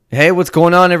Hey, what's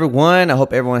going on, everyone? I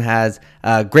hope everyone has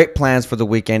great plans for the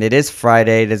weekend. It is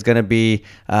Friday. It is going to be,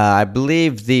 I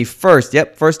believe, the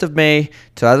 1st of May,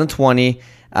 2020.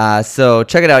 So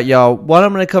check it out, y'all. What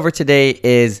I'm going to cover today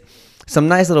is some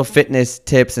nice little fitness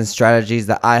tips and strategies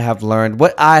that I have learned,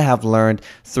 what I have learned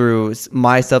through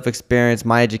my self-experience,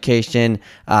 my education,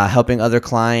 helping other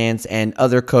clients and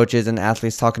other coaches and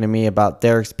athletes talking to me about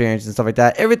their experience and stuff like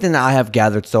that. Everything that I have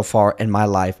gathered so far in my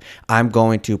life, I'm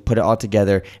going to put it all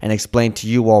together and explain to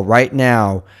you all right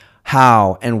now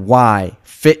how and why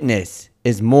fitness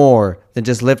is more than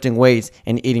just lifting weights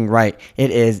and eating right.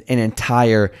 It is an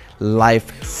entire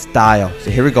lifestyle.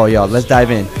 So here we go, y'all. Let's dive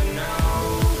in.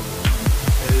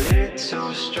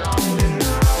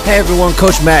 Hey everyone,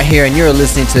 Coach Matt here, and you're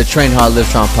listening to the Train Hard, Live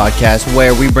Strong podcast,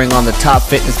 where we bring on the top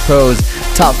fitness pros,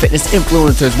 top fitness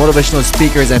influencers, motivational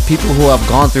speakers, and people who have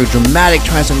gone through dramatic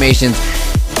transformations,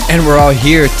 and we're all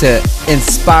here to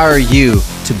inspire you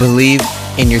to believe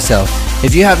in yourself.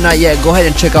 If you have not yet, go ahead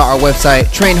and check out our website,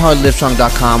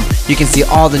 trainhardlivestrong.com. You can see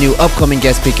all the new upcoming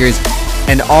guest speakers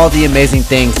and all the amazing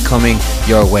things coming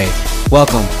your way.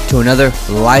 Welcome to another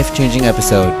life-changing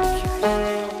episode.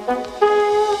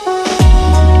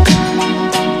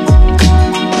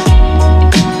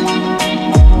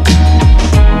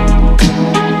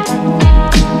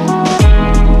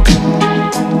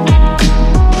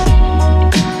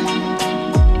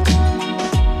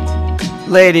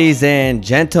 Ladies and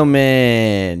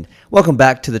gentlemen, welcome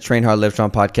back to the Train Hard, Live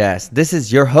Strong podcast. This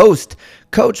is your host,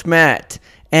 Coach Matt.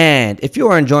 And if you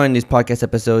are enjoying these podcast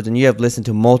episodes and you have listened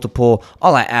to multiple,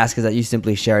 all I ask is that you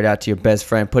simply share it out to your best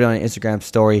friend, put it on an Instagram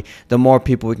story. The more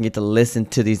people we can get to listen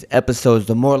to these episodes,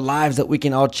 the more lives that we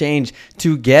can all change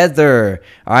together.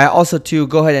 All right. Also, too,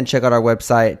 go ahead and check out our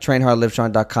website,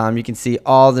 trainhardlivestrong.com. You can see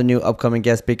all the new upcoming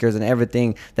guest speakers and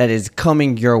everything that is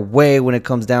coming your way when it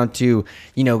comes down to,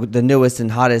 the newest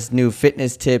and hottest new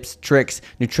fitness tips, tricks,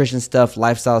 nutrition stuff,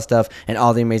 lifestyle stuff, and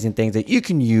all the amazing things that you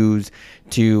can use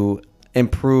to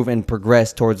improve and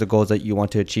progress towards the goals that you want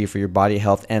to achieve for your body,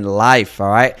 health, and life. All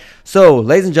right. So,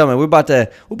 ladies and gentlemen, we're about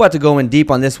to go in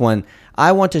deep on this one.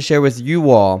 I want to share with you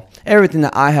all everything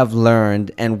that I have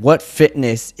learned and what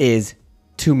fitness is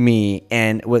to me,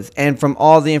 and from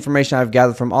all the information I've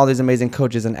gathered from all these amazing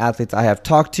coaches and athletes I have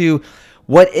talked to.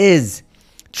 What is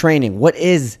training? What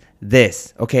is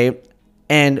this? Okay.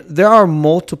 And there are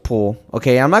multiple,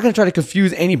 okay? I'm not going to try to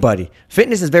confuse anybody.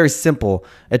 Fitness is very simple.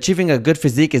 Achieving a good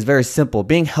physique is very simple.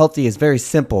 Being healthy is very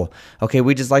simple, okay?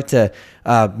 We just like to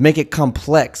make it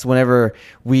complex whenever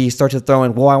we start to throw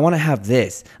in, well, I want to have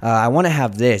this. I want to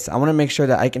have this. I want to make sure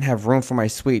that I can have room for my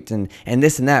sweets and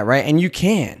this and that, right? And you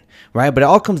can, right? But it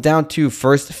all comes down to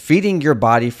first feeding your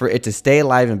body for it to stay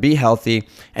alive and be healthy,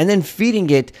 and then feeding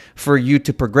it for you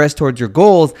to progress towards your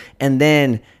goals, and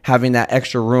then having that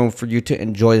extra room for you to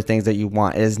enjoy the things that you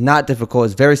want. It is not difficult.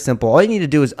 It's very simple. All you need to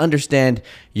do is understand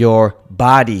your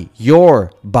body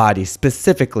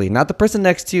specifically, not the person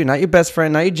next to you, not your best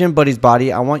friend, not your gym buddy's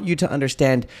body. I want you to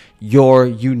understand your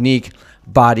unique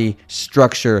body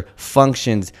structure,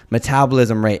 functions,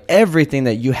 metabolism rate, everything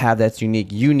that you have that's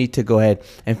unique. You need to go ahead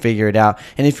and figure it out.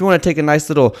 And if you want to take a nice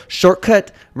little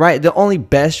shortcut, right, the only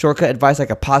best shortcut advice I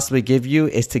could possibly give you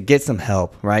is to get some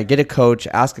help, right? Get a coach,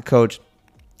 ask a coach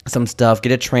some stuff,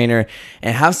 get a trainer,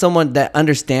 and have someone that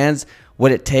understands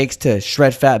what it takes to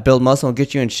shred fat, build muscle, and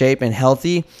get you in shape and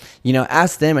healthy.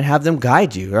 Ask them and have them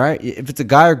guide you, right? If it's a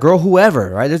guy or girl,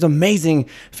 whoever, right? There's amazing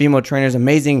female trainers,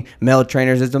 amazing male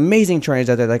trainers. There's amazing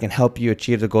trainers out there that can help you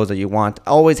achieve the goals that you want.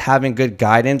 Always having good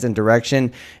guidance and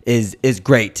direction is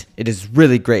great. It is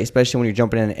really great, especially when you're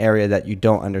jumping in an area that you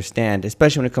don't understand,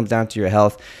 especially when it comes down to your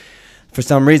health. For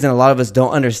some reason, a lot of us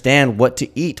don't understand what to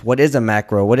eat. What is a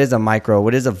macro? What is a micro?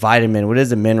 What is a vitamin? What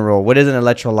is a mineral? What is an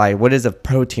electrolyte? What is a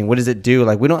protein? What does it do?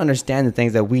 We don't understand the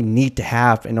things that we need to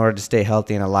have in order to stay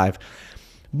healthy and alive.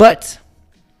 But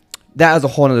that is a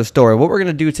whole nother story. What we're going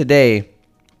to do today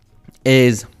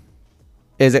is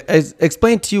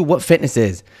explain to you what fitness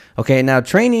is. Okay, now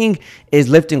training is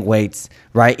lifting weights,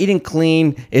 right? Eating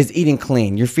clean is eating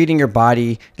clean. You're feeding your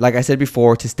body, like I said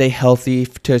before, to stay healthy,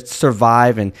 to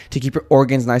survive, and to keep your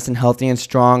organs nice and healthy and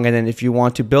strong. And then if you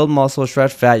want to build muscle,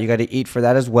 shred fat, you got to eat for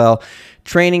that as well.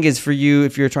 Training is for you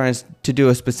if you're trying to do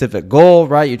a specific goal,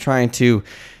 right? You're trying to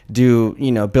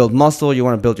build muscle. You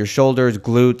want to build your shoulders,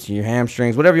 glutes, your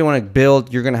hamstrings, whatever you want to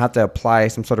build. You're going to have to apply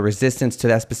some sort of resistance to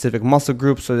that specific muscle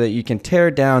group so that you can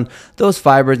tear down those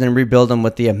fibers and rebuild them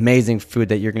with the amazing food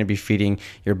that you're going to be feeding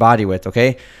your body with,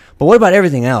 okay? But what about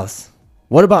everything else?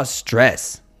 What about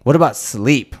stress? What about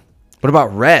sleep? What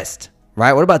about rest,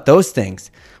 right? What about those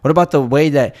things? What about the way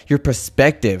that your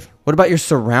perspective? What about your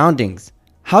surroundings?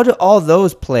 How do all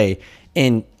those play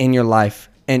in your life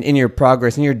and in your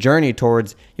progress, in your journey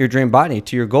towards your dream body,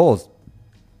 to your goals.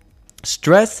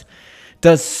 Stress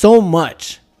does so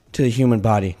much to the human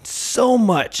body, so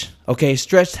much. Okay,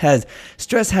 stress has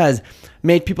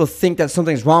made people think that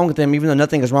something's wrong with them, even though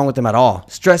nothing is wrong with them at all.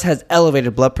 Stress has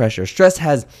elevated blood pressure. Stress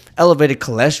has elevated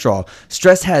cholesterol.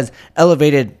 Stress has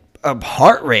elevated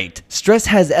heart rate. Stress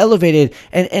has elevated,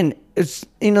 and it's,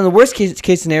 the worst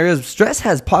case scenarios, stress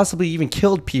has possibly even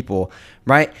killed people,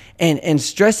 right? And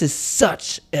stress is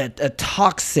such a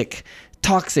toxic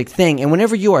thing. And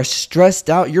whenever you are stressed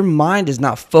out, your mind is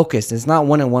not focused. It's not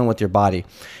one-on-one with your body.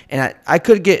 And I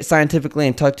could get scientifically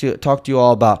and talk to you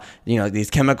all about, these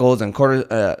chemicals and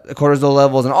cortisol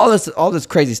levels and all this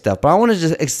crazy stuff. But I want to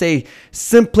just say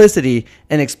simplicity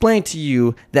and explain to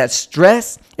you that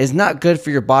stress is not good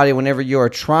for your body whenever you are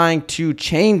trying to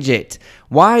change it.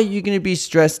 Why are you going to be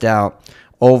stressed out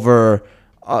over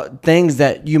things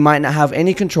that you might not have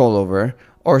any control over,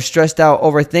 or stressed out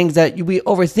over things that we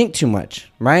overthink too much,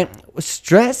 right?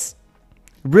 Stress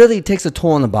really takes a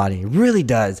toll on the body, really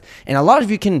does. And a lot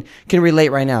of you can relate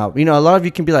right now. A lot of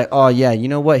you can be like, oh yeah, you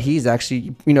know what? He's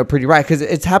actually, pretty right. Because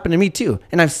it's happened to me too.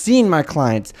 And I've seen my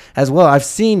clients as well. I've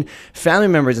seen family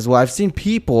members as well. I've seen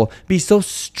people be so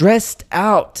stressed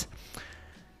out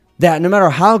that no matter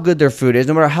how good their food is,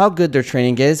 no matter how good their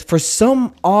training is, for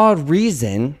some odd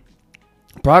reason,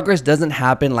 progress doesn't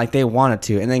happen like they want it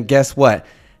to. And then guess what?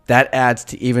 That adds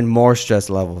to even more stress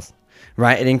levels,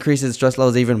 right? It increases stress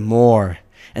levels even more.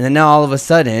 And then now all of a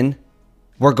sudden,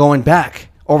 we're going back,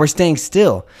 or we're staying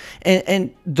still.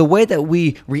 And the way that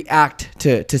we react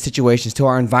to situations, to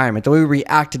our environment, the way we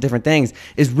react to different things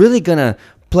is really going to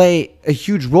play a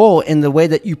huge role in the way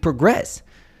that you progress.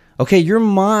 Okay, your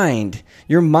mind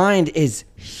is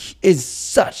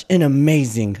such an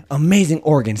amazing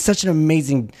organ, such an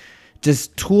amazing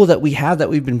just tool that we have, that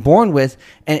we've been born with,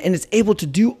 and it's able to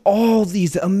do all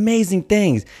these amazing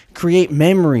things: create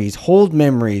memories, hold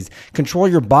memories, control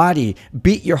your body,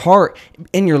 beat your heart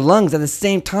in your lungs at the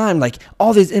same time, like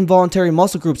all these involuntary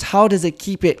muscle groups. How does it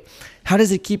keep it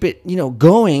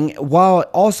going while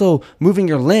also moving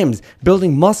your limbs,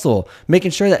 building muscle,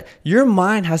 making sure that your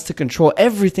mind has to control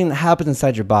everything that happens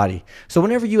inside your body? So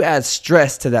whenever you add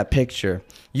stress to that picture,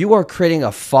 you are creating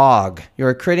a fog. You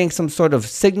are creating some sort of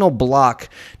signal block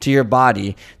to your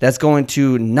body that's going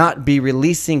to not be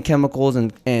releasing chemicals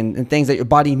and things that your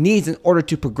body needs in order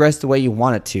to progress the way you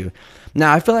want it to.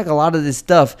 Now, I feel like a lot of this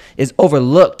stuff is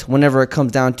overlooked whenever it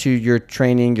comes down to your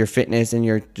training, your fitness, and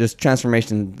your just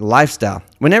transformation lifestyle.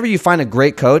 Whenever you find a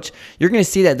great coach, you're going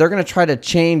to see that they're going to try to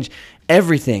change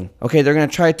everything. Okay, they're going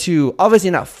to try to obviously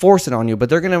not force it on you, but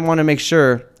they're going to want to make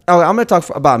sure. Oh, I'm going to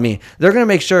talk about me. They're going to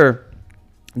make sure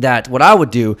that what I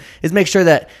would do is make sure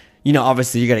that,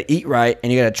 obviously you got to eat right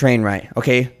and you got to train right.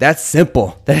 Okay, that's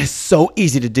simple. That is so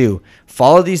easy to do.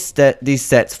 Follow these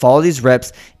sets, follow these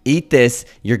reps, eat this,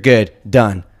 you're good,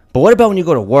 done. But what about when you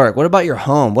go to work? What about your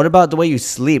home? What about the way you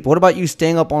sleep? What about you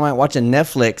staying up all night watching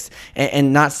Netflix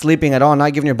and not sleeping at all,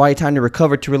 not giving your body time to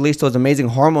recover, to release those amazing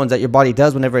hormones that your body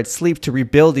does whenever it sleeps, to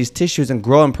rebuild these tissues and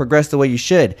grow and progress the way you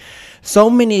should? So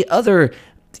many other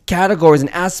categories and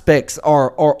aspects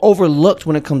are overlooked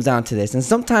when it comes down to this. And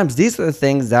sometimes these are the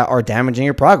things that are damaging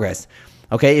your progress.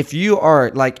 Okay, if you are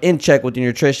like in check with your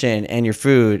nutrition and your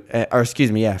food,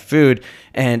 food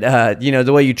and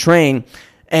the way you train,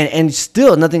 and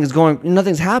still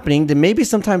nothing's happening, then maybe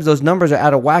sometimes those numbers are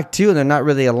out of whack too, and they're not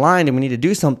really aligned, and we need to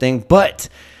do something. But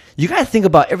you got to think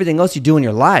about everything else you do in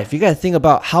your life. You got to think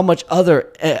about how much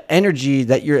other energy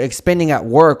that you're expending at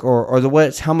work, or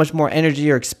how much more energy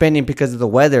you're expending because of the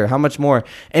weather, how much more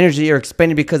energy you're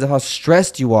expending because of how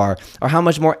stressed you are, or how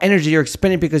much more energy you're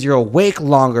expending because you're awake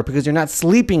longer, because you're not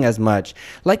sleeping as much.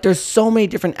 Like, there's so many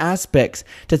different aspects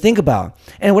to think about.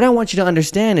 And what I want you to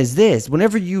understand is this: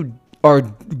 whenever you are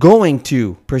going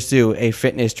to pursue a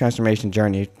fitness transformation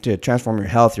journey to transform your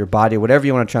health, your body, whatever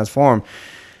you want to transform,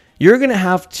 you're going to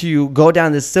have to go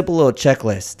down this simple little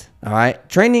checklist. All right.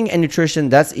 Training and nutrition,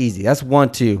 that's easy. That's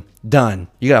 1, 2, done.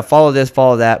 You got to follow this,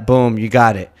 follow that. Boom, you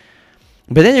got it.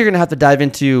 But then you're going to have to dive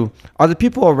into, are the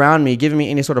people around me giving me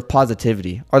any sort of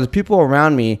positivity? Are the people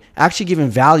around me actually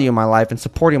giving value in my life and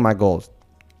supporting my goals?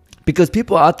 Because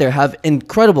people out there have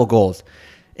incredible goals,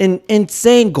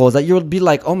 insane goals that you'll be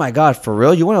like, oh my God, for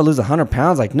real? You want to lose 100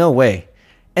 pounds? Like, no way.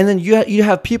 And then you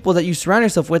have people that you surround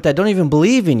yourself with that don't even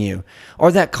believe in you,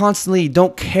 or that constantly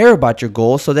don't care about your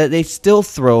goals, so that they still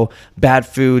throw bad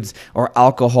foods or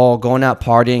alcohol, going out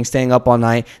partying, staying up all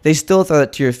night. They still throw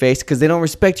it to your face because they don't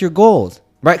respect your goals.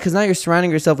 right? Because now you're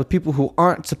surrounding yourself with people who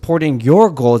aren't supporting your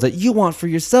goals that you want for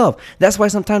yourself. That's why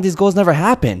sometimes these goals never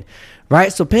happen,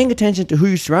 right? So paying attention to who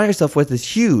you surround yourself with is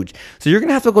huge. So you're going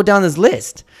to have to go down this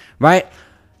list, right?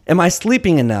 Am I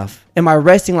sleeping enough? Am I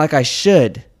resting like I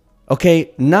should?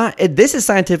 Okay, this is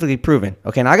scientifically proven.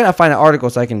 Okay, now I gotta find an article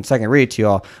so I can read it to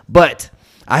y'all. But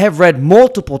I have read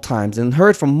multiple times and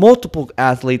heard from multiple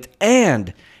athletes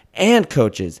and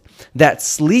coaches that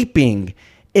sleeping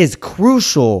is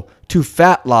crucial to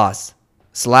fat loss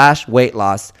 / weight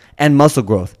loss and muscle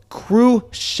growth.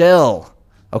 Crucial.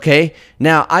 Okay.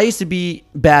 Now I used to be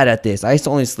bad at this. I used to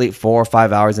only sleep 4 or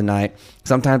 5 hours a night.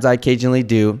 Sometimes I occasionally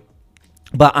do.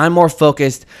 But I'm more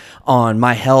focused on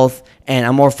my health and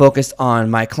I'm more focused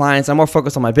on my clients. I'm more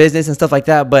focused on my business and stuff like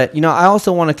that. But, I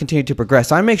also want to continue to progress.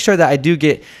 So I make sure that I do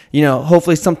get,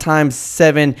 hopefully sometimes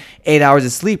 7-8 hours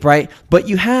of sleep, right? But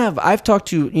I've talked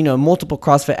to, multiple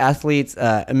CrossFit athletes,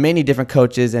 many different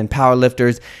coaches and power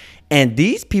lifters, and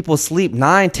these people sleep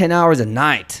 9-10 hours a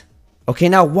night. Okay,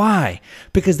 now why?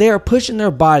 Because they are pushing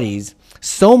their bodies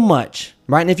so much,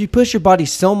 right? And if you push your body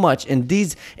so much in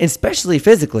these, especially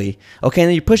physically, okay, and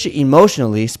then you push it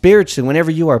emotionally, spiritually,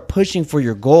 whenever you are pushing for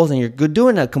your goals and you're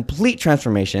doing a complete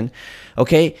transformation,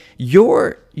 okay,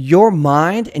 your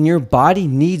mind and your body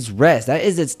needs rest. That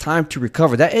is its time to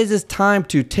recover. That is its time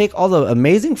to take all the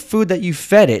amazing food that you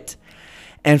fed it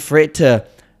and for it to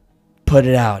put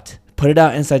it out. Put it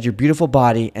out inside your beautiful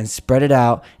body and spread it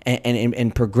out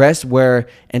and progress where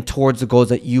and towards the goals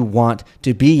that you want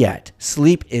to be at.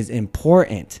 Sleep is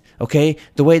important, okay?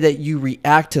 The way that you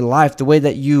react to life, the way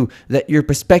that your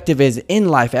perspective is in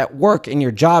life, at work, in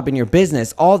your job, in your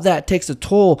business, all that takes a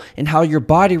toll in how your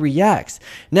body reacts.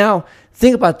 Now,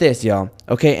 think about this, y'all,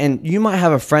 okay? And you might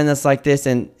have a friend that's like this,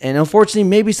 and unfortunately,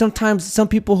 maybe sometimes some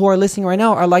people who are listening right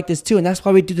now are like this too, and that's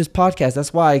why we do this podcast.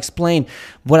 That's why I explain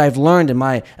what I've learned and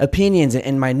my opinions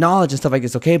and my knowledge and stuff like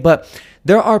this, okay? But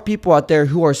there are people out there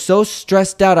who are so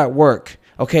stressed out at work,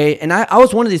 okay? And I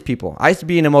was one of these people. I used to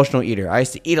be an emotional eater. I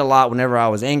used to eat a lot whenever I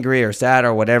was angry or sad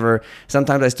or whatever.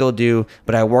 Sometimes I still do,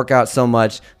 but I work out so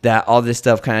much that all this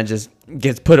stuff kind of just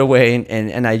gets put away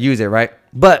and I use it, right?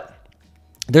 But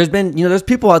there's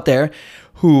people out there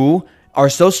who are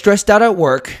so stressed out at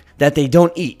work that they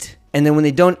don't eat. And then when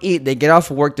they don't eat, they get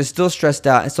off of work, they're still stressed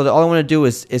out. And so all they want to do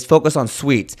is focus on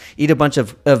sweets, eat a bunch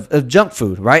of junk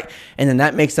food, right? And then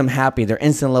that makes them happy. Their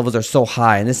insulin levels are so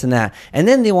high and this and that. And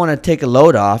then they want to take a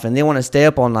load off and they want to stay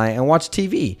up all night and watch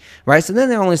TV, right? So then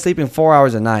they're only sleeping 4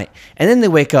 hours a night. And then they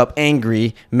wake up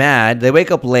angry, mad. They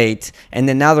wake up late. And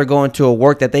then now they're going to a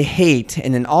work that they hate.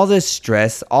 And then all this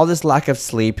stress, all this lack of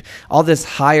sleep, all this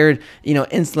higher,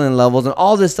 insulin levels and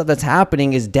all this stuff that's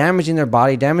happening is damaging their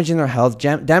body, damaging their health,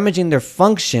 damaging their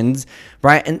functions,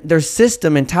 right, and their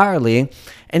system entirely,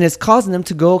 and it's causing them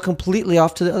to go completely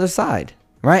off to the other side,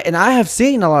 right? And I have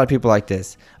seen a lot of people like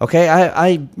this, okay?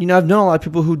 I've known a lot of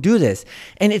people who do this,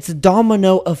 and it's a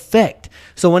domino effect.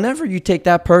 So whenever you take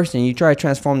that person, you try to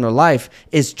transform their life,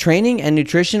 is training and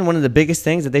nutrition one of the biggest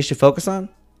things that they should focus on?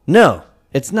 No,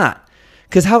 it's not.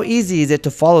 Because how easy is it to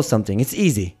follow something? It's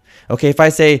easy. Okay, if I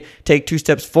say take 2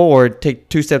 steps forward, take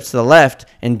 2 steps to the left,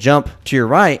 and jump to your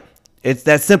right, it's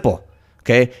that simple.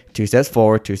 Okay, 2 steps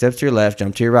forward, 2 steps to your left,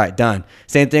 jump to your right, done.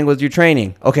 Same thing with your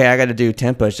training. Okay, I got to do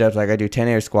 10 push-ups, I got to do 10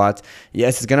 air squats.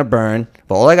 Yes, it's going to burn,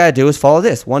 but all I got to do is follow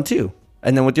this, 1, 2.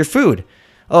 And then with your food,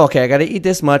 oh, okay, I got to eat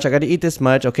this much, I got to eat this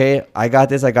much. Okay, I got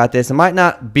this. It might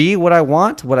not be what I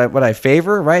want, what I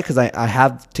favor, right? Because I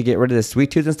have to get rid of the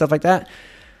sweet tooth and stuff like that.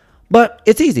 But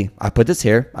it's easy. I put this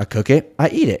here, I cook it, I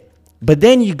eat it. But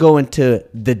then you go into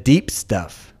the deep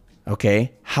stuff.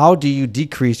 Okay, how do you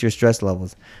decrease your stress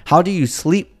levels? How do you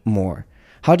sleep more?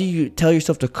 How do you tell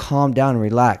yourself to calm down and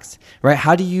relax, right?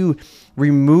 How do you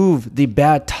remove the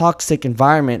bad toxic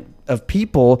environment of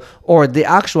people or the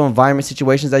actual environment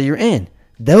situations that you're in?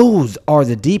 Those are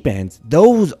the deep ends.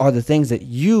 Those are the things that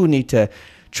you need to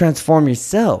transform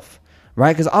yourself,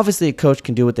 right? Because obviously a coach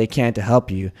can do what they can to help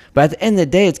you. But at the end of the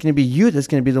day, it's going to be you that's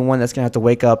going to be the one that's going to have to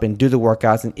wake up and do the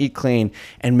workouts and eat clean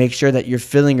and make sure that you're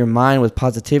filling your mind with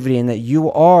positivity and that you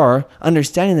are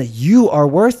understanding that you are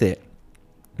worth it.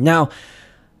 Now,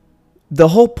 the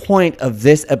whole point of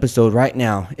this episode right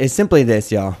now is simply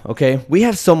this, y'all, okay? We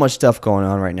have so much stuff going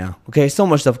on right now, okay? So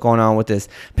much stuff going on with this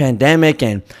pandemic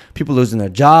and people losing their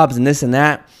jobs and this and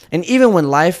that. And even when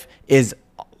life is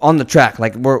on the track,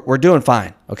 like we're doing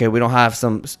fine, okay? We don't have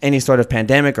any sort of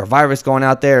pandemic or virus going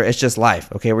out there. It's just life,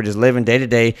 okay? We're just living day to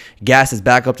day. Gas is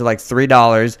back up to like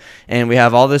 $3, and we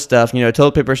have all this stuff.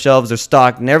 Toilet paper shelves are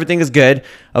stocked, and everything is good,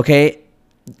 okay?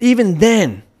 Even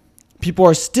then, People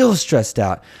are still stressed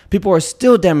out. People are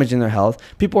still damaging their health.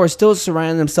 People are still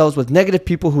surrounding themselves with negative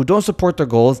people who don't support their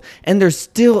goals. And they're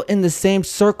still in the same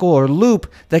circle or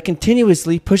loop that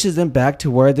continuously pushes them back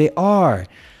to where they are,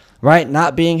 right?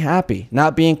 Not being happy,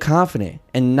 not being confident,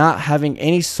 and not having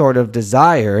any sort of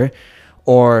desire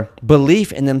or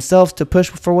belief in themselves to push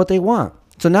for what they want.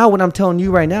 So now what I'm telling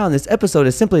you right now in this episode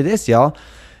is simply this, y'all.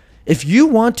 If you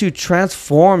want to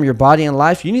transform your body and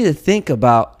life, you need to think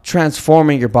about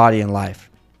transforming your body and life.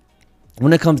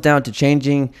 When it comes down to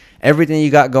changing everything you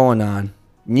got going on,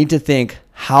 you need to think,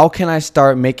 how can I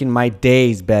start making my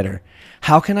days better?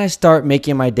 How can I start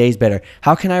making my days better?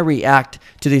 How can I react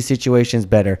to these situations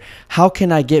better? How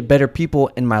can I get better people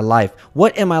in my life?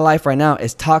 What in my life right now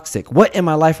is toxic? What in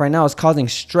my life right now is causing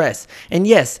stress? And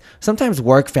yes, sometimes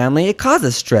work, family, it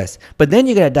causes stress. But then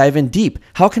you got to dive in deep.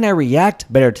 How can I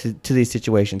react better to these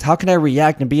situations? How can I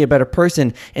react and be a better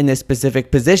person in this specific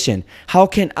position? How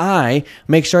can I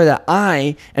make sure that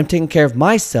I am taking care of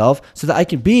myself so that I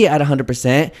can be at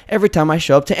 100% every time I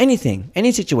show up to anything,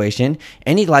 any situation,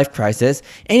 any life crisis,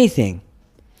 anything,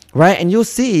 right? And you'll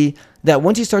see that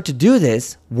once you start to do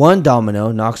this, one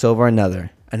domino knocks over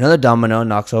another domino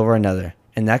knocks over another,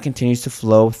 and that continues to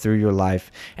flow through your life.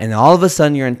 And all of a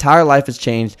sudden your entire life has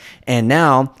changed, and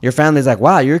now your family's like,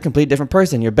 wow, you're a complete different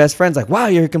person. Your best friend's like, wow,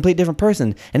 you're a complete different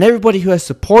person. And everybody who has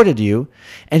supported you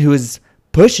and who is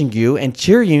pushing you and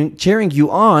cheering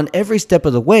you on every step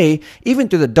of the way, even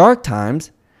through the dark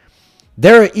times,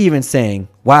 they're even saying,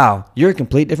 wow, you're a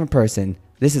complete different person.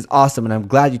 This is awesome, and I'm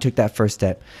glad you took that first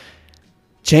step.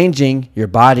 Changing your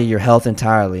body, your health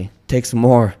entirely takes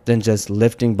more than just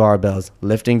lifting barbells,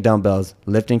 lifting dumbbells,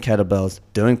 lifting kettlebells,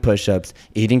 doing push-ups,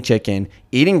 eating chicken,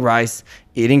 eating rice,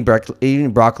 eating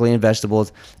broccoli and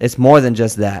vegetables. It's more than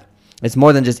just that. It's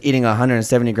more than just eating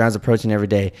 170 grams of protein every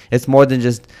day. It's more than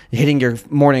just hitting your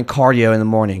morning cardio in the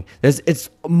morning. It's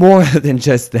more than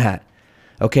just that.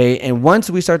 Okay, and once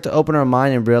we start to open our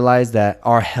mind and realize that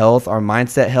our health, our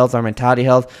mindset health, our mentality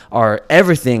health, our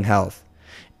everything health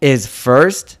is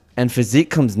first and physique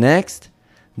comes next,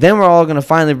 then we're all going to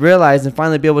finally realize and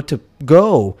finally be able to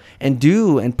go and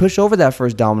do and push over that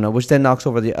first domino, which then knocks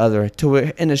over the other, to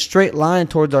we're in a straight line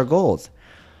towards our goals.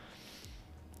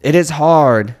 It is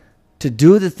hard to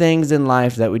do the things in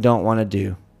life that we don't want to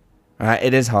do. All right,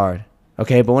 it is hard.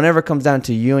 Okay, but whenever it comes down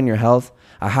to you and your health,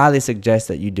 I highly suggest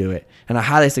that you do it. And I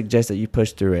highly suggest that you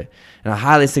push through it. And I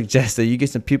highly suggest that you get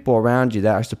some people around you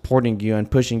that are supporting you and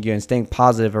pushing you and staying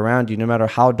positive around you no matter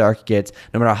how dark it gets,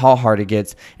 no matter how hard it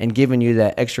gets, and giving you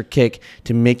that extra kick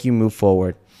to make you move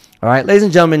forward. All right, ladies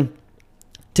and gentlemen,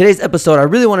 today's episode, I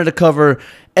really wanted to cover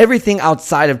everything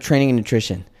outside of training and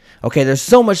nutrition. Okay, there's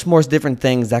so much more different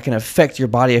things that can affect your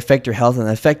body, affect your health, and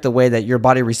affect the way that your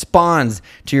body responds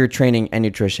to your training and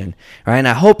nutrition. All right, and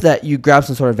I hope that you grab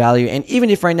some sort of value. And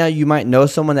even if right now you might know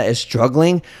someone that is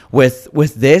struggling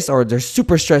with this, or they're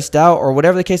super stressed out, or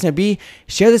whatever the case may be,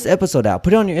 share this episode out.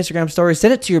 Put it on your Instagram story.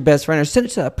 Send it to your best friend, or send it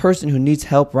to that person who needs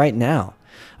help right now.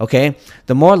 Okay,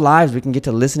 the more lives we can get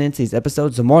to listening to these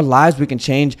episodes, the more lives we can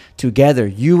change together,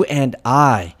 you and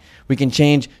I. We can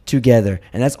change together.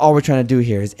 And that's all we're trying to do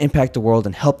here is impact the world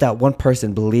and help that one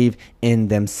person believe in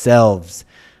themselves.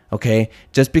 Okay?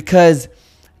 Just because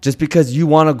you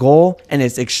want a goal and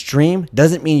it's extreme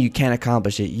doesn't mean you can't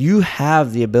accomplish it. You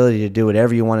have the ability to do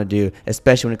whatever you want to do,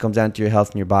 especially when it comes down to your health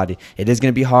and your body. It is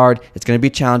going to be hard. It's going to be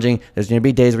challenging. There's going to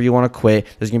be days where you want to quit.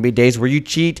 There's going to be days where you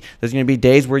cheat. There's going to be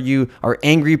days where you are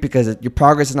angry because your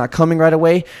progress is not coming right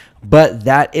away. But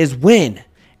that is when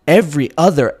every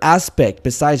other aspect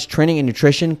besides training and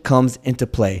nutrition comes into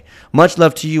play. Much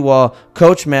love to you all.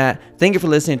 Coach Matt, thank you for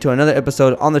listening to another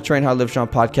episode on the Train Hard, Live Strong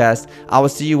podcast. I will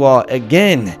see you all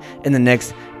again in the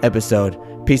next episode.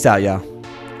 Peace out, y'all.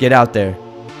 Get out there.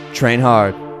 Train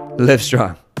hard. Live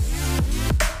strong.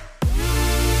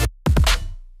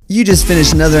 You just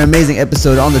finished another amazing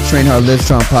episode on the Train Hard, Live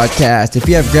Strong podcast. If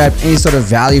you have grabbed any sort of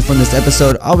value from this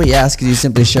episode, all we ask is you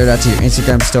simply share it out to your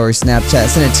Instagram story, Snapchat,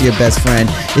 send it to your best friend.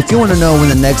 If you want to know when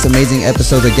the next amazing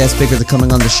episode or guest speakers are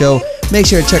coming on the show, make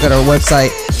sure to check out our website,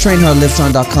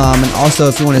 trainhardlivestrong.com. And also,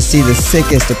 if you want to see the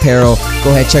sickest apparel,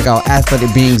 go ahead and check out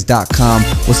athleticbeings.com.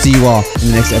 We'll see you all in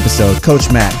the next episode. Coach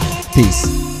Matt,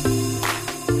 peace.